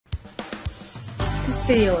This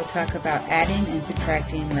video will talk about adding and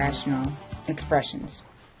subtracting rational expressions.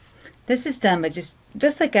 This is done by just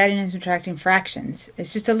like adding and subtracting fractions.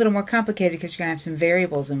 It's just a little more complicated because you're going to have some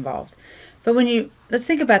variables involved. But let's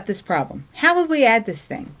think about this problem. How would we add this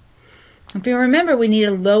thing? If you remember, we need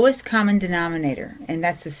a lowest common denominator, and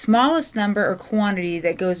that's the smallest number or quantity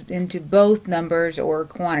that goes into both numbers or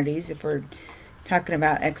quantities if we're talking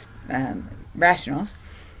about rationals.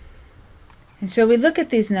 And so we look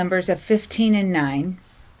at these numbers of 15 and 9,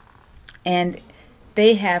 and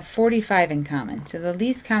they have 45 in common. So the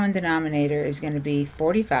least common denominator is going to be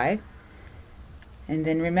 45. And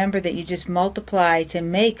then remember that you just multiply to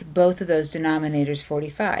make both of those denominators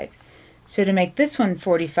 45. So to make this one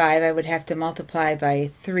 45, I would have to multiply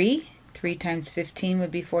by 3. 3 times 15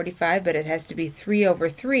 would be 45, but it has to be 3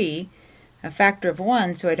 over 3, a factor of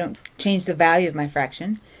 1, so I don't change the value of my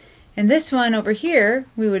fraction. And this one over here,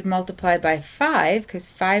 we would multiply by 5, because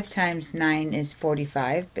 5 times 9 is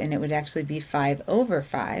 45, and it would actually be 5 over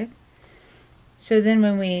 5. So then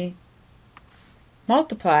when we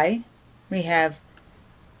multiply, we have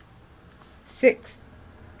 6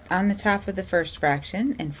 on the top of the first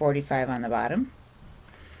fraction and 45 on the bottom.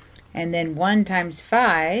 And then 1 times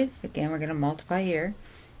 5, again we're going to multiply here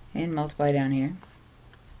and multiply down here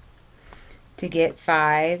to get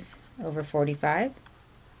 5 over 45.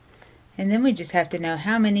 And then we just have to know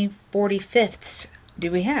how many 45ths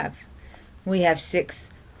do we have. We have 6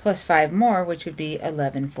 plus 5 more, which would be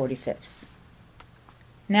 11 45ths.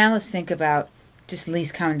 Now let's think about just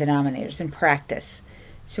least common denominators in practice.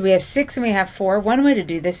 So we have 6 and we have 4. One way to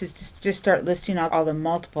do this is to just start listing all the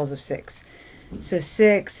multiples of 6. So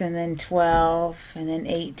 6 and then 12 and then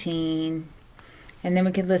 18. And then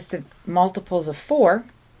we could list the multiples of 4.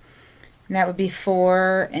 And that would be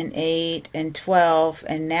 4 and 8 and 12.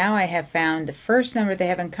 And now I have found the first number they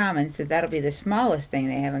have in common, so that'll be the smallest thing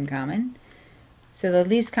they have in common. So the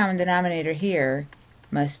least common denominator here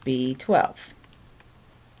must be 12.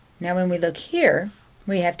 Now when we look here,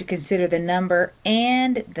 we have to consider the number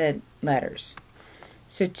and the letters.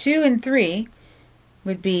 So 2 and 3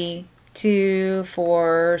 would be 2,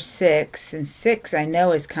 4, 6, and 6 I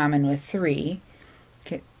know is common with 3.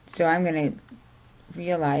 So I'm going to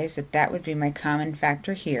realize that that would be my common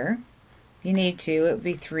factor here. If you need to, it would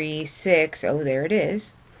be 3, 6, oh there it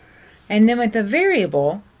is. And then with the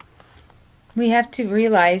variable, we have to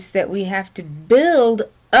realize that we have to build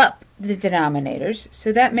up the denominators,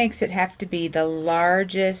 so that makes it have to be the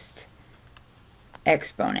largest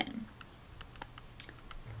exponent.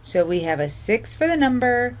 So we have a 6 for the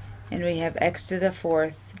number, and we have x to the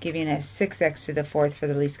 4th, giving us 6x to the 4th for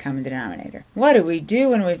the least common denominator. What do we do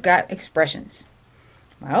when we've got expressions?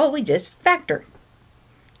 Well, we just factor.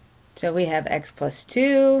 So we have x plus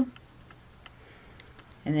 2,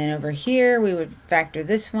 and then over here we would factor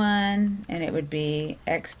this one, and it would be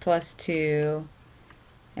x plus 2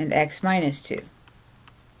 and x minus 2.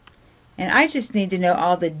 And I just need to know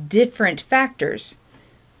all the different factors,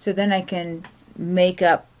 so then I can make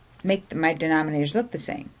my denominators look the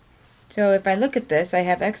same. So if I look at this, I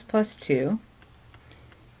have x plus 2.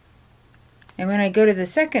 And when I go to the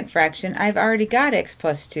second fraction, I've already got x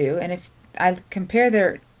plus 2. And if I compare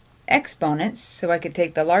their exponents, so I could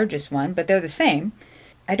take the largest one, but they're the same,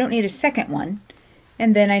 I don't need a second one.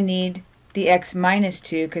 And then I need the x minus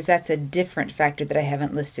 2, because that's a different factor that I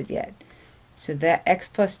haven't listed yet. So that x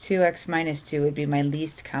plus 2, x minus 2 would be my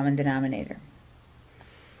least common denominator.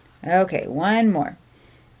 Okay, one more.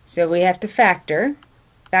 So we have to factor.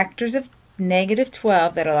 Factors of negative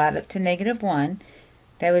 12, that'll add up to negative 1.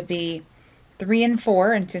 That would be 3 and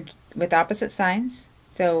 4 and with opposite signs.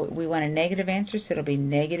 So we want a negative answer, so it'll be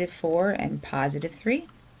negative 4 and positive 3.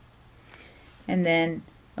 And then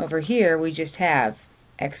over here we just have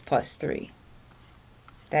x plus 3.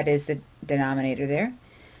 That is the denominator there.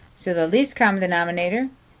 So the least common denominator,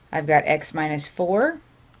 I've got x minus 4.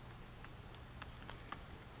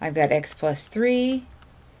 I've got x plus 3.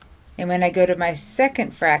 And when I go to my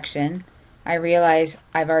second fraction, I realize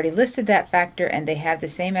I've already listed that factor and they have the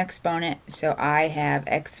same exponent, so I have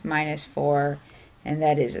x minus 4, and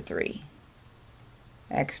that is a 3.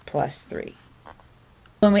 X plus 3.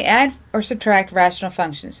 When we add or subtract rational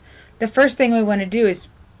functions, the first thing we want to do is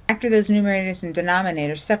factor those numerators and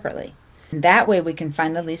denominators separately. And that way we can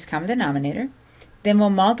find the least common denominator. Then we'll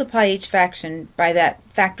multiply each fraction by that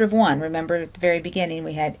factor of 1. Remember at the very beginning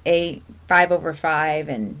we had 5 over 5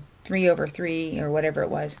 and 3 over 3 or whatever it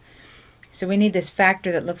was. So we need this factor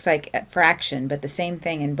that looks like a fraction, but the same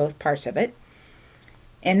thing in both parts of it.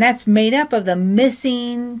 And that's made up of the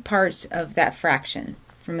missing parts of that fraction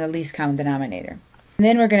from the least common denominator. And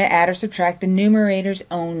then we're going to add or subtract the numerators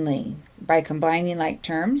only by combining like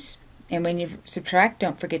terms. And when you subtract,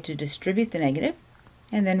 don't forget to distribute the negative,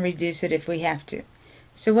 and then reduce it if we have to.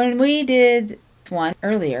 So when we did 1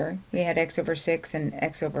 earlier, we had x over 6 and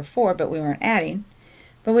x over 4, but we weren't adding.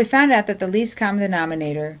 But we found out that the least common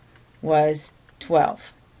denominator was 12.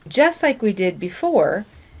 Just like we did before,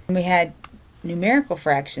 when we had numerical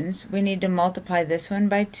fractions, we need to multiply this one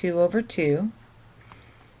by 2 over 2.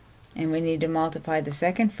 And we need to multiply the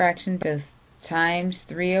second fraction both times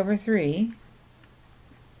 3 over 3.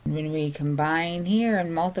 When we combine here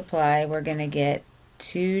and multiply, we're going to get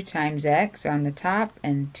 2 times x on the top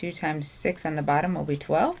and 2 times 6 on the bottom will be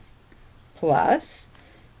 12, plus,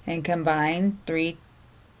 and combine 3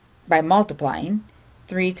 by multiplying.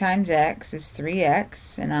 3 times x is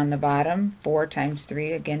 3x, and on the bottom 4 times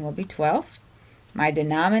 3 again will be 12. My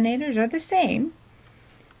denominators are the same,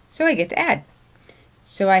 so I get to add.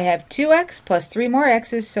 So I have 2x plus 3 more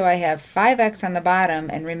x's, so I have 5x on the bottom,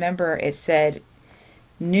 and remember it said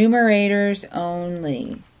numerators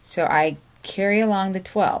only. So I carry along the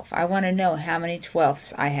 12. I want to know how many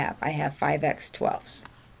 12ths I have. I have 5x 12ths.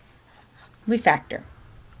 We factor.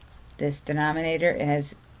 This denominator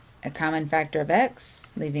has a common factor of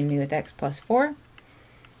x, leaving me with x plus 4.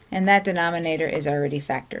 And that denominator is already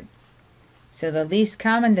factored. So the least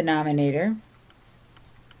common denominator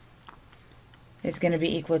is going to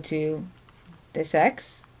be equal to this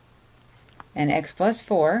x and x plus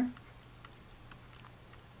 4.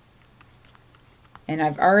 And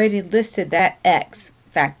I've already listed that x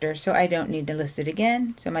factor, so I don't need to list it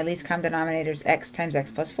again. So my least common denominator is x times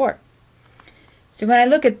x plus 4. So when I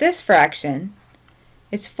look at this fraction,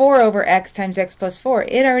 it's 4 over x times x plus 4.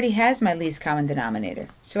 It already has my least common denominator.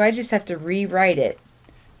 So I just have to rewrite it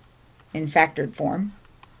in factored form.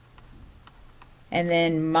 And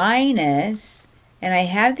then minus, and I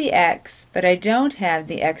have the x, but I don't have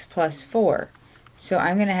the x plus 4. So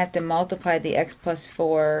I'm going to have to multiply the x plus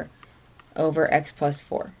 4 over x plus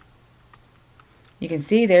 4. You can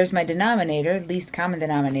see there's my denominator, least common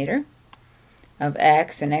denominator, of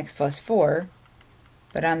x and x plus 4.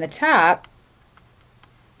 But on the top,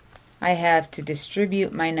 I have to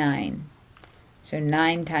distribute my 9. So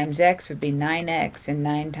 9 times x would be 9x, and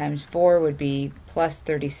 9 times 4 would be plus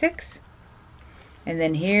 36. And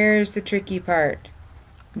then here's the tricky part.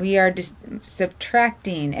 We are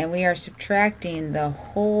subtracting, and we are subtracting the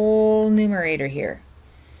whole numerator here.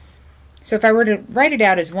 So if I were to write it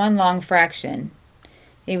out as one long fraction,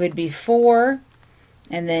 it would be 4,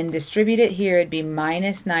 and then distribute it here, it'd be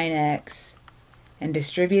minus 9x, and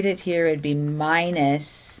distribute it here, it'd be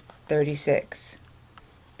minus 36.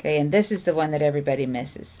 Okay, and this is the one that everybody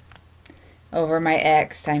misses, over my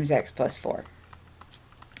x times x plus 4.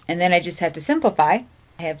 And then I just have to simplify.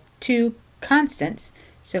 I have two constants,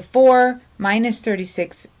 so 4 minus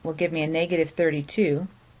 36 will give me a negative 32.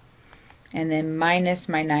 And then minus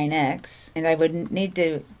my 9x, and I would need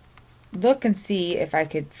to look and see if I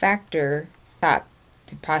could factor top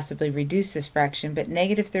to possibly reduce this fraction, but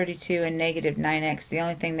negative 32 and negative 9x, the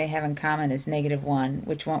only thing they have in common is negative 1,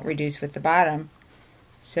 which won't reduce with the bottom,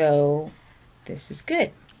 so this is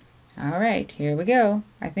good. Alright, here we go.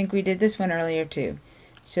 I think we did this one earlier too.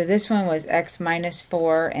 So this one was x minus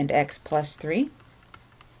 4 and x plus 3.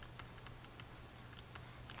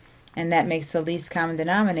 And that makes the least common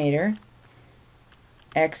denominator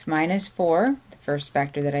x minus 4, the first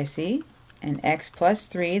factor that I see, and x plus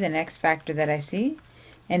 3, the next factor that I see.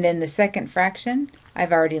 And in the second fraction,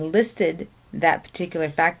 I've already listed that particular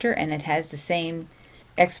factor, and it has the same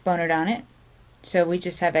exponent on it. So we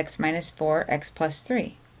just have x minus 4, x plus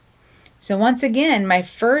 3. So once again, my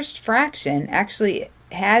first fraction actually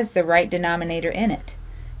has the right denominator in it.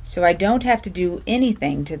 So I don't have to do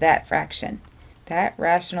anything to that fraction. That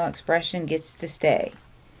rational expression gets to stay.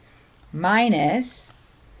 Minus,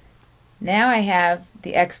 now I have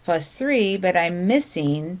the x plus 3, but I'm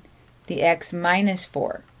missing the x minus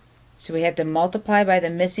 4. So we have to multiply by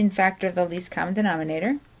the missing factor of the least common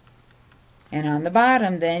denominator. And on the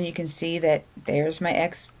bottom, then, you can see that there's my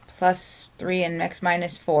x plus 3 and x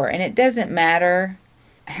minus 4. And it doesn't matter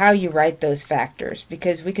how you write those factors,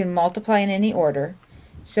 because we can multiply in any order.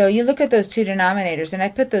 So you look at those two denominators, and I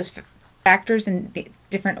put those factors in the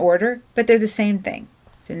different order, but they're the same thing.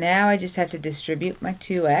 So now I just have to distribute my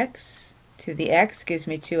 2x. To the x gives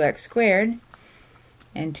me 2x squared,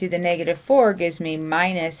 and to the negative 4 gives me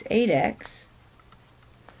minus 8x.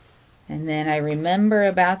 And then I remember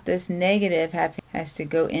about this negative has to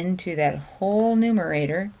go into that whole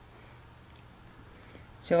numerator.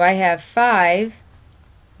 So I have 5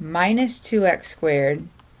 minus 2x squared,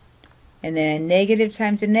 and then a negative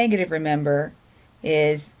times a negative, remember,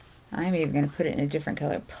 is, I'm even going to put it in a different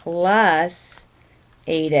color, plus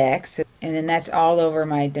 8x, and then that's all over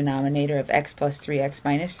my denominator of x plus 3x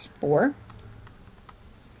minus 4.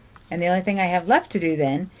 And the only thing I have left to do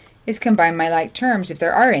then is combine my like terms if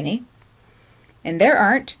there are any. And there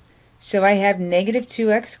aren't, so I have negative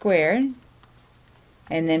 2x squared,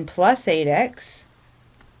 and then plus 8x,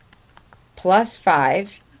 plus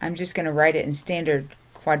 5. I'm just going to write it in standard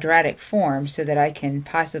quadratic form so that I can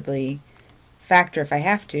possibly factor if I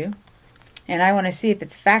have to. And I want to see if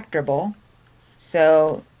it's factorable.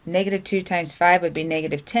 So negative 2 times 5 would be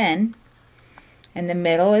negative 10. And the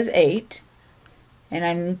middle is 8. And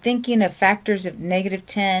I'm thinking of factors of negative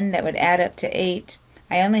 10 that would add up to 8.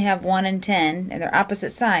 I only have 1 and 10, and they're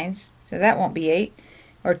opposite signs, so that won't be 8.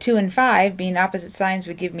 Or 2 and 5 being opposite signs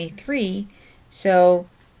would give me 3. So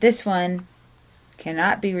this one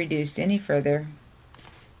cannot be reduced any further.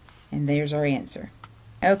 And there's our answer.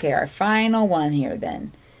 Okay, our final one here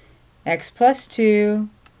then. X plus 2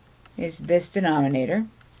 is this denominator.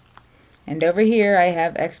 And over here I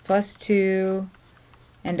have x plus 2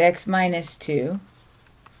 and x minus 2.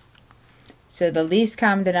 So the least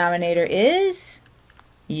common denominator is,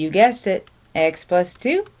 you guessed it, x plus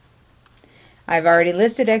 2. I've already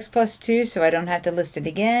listed x plus 2, so I don't have to list it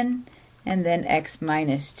again. And then x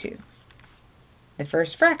minus 2. The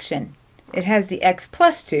first fraction. It has the x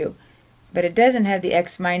plus 2, but it doesn't have the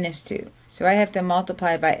x minus 2. So I have to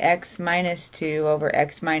multiply by x minus 2 over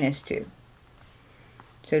x minus 2.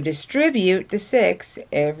 So distribute the 6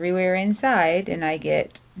 everywhere inside, and I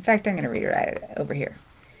get, in fact, I'm going to read it over here.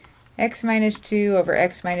 X minus 2 over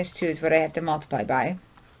x minus 2 is what I have to multiply by.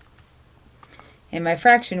 And my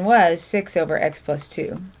fraction was 6 over x plus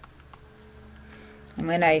 2. And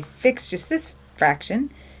when I fix just this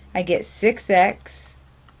fraction, I get 6x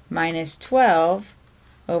minus 12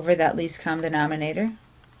 over that least common denominator.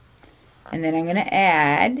 And then I'm going to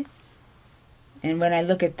add, and when I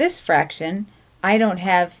look at this fraction, I don't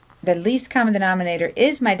have, the least common denominator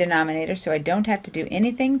is my denominator, so I don't have to do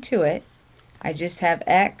anything to it. I just have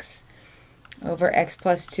x over x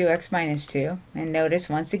plus 2, x minus 2. And notice,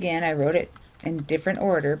 once again, I wrote it in different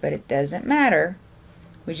order, but it doesn't matter.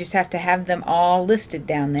 We just have to have them all listed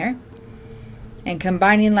down there. And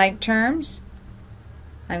combining like terms,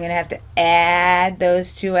 I'm going to have to add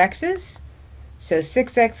those two x's. So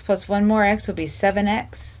 6x plus 1 more x will be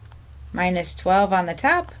 7x minus 12 on the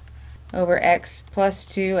top over x plus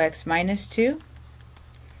 2, x minus 2.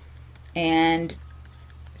 And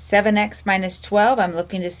 7x minus 12, I'm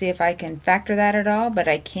looking to see if I can factor that at all, but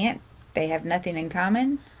I can't. They have nothing in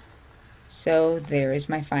common. So there is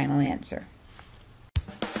my final answer.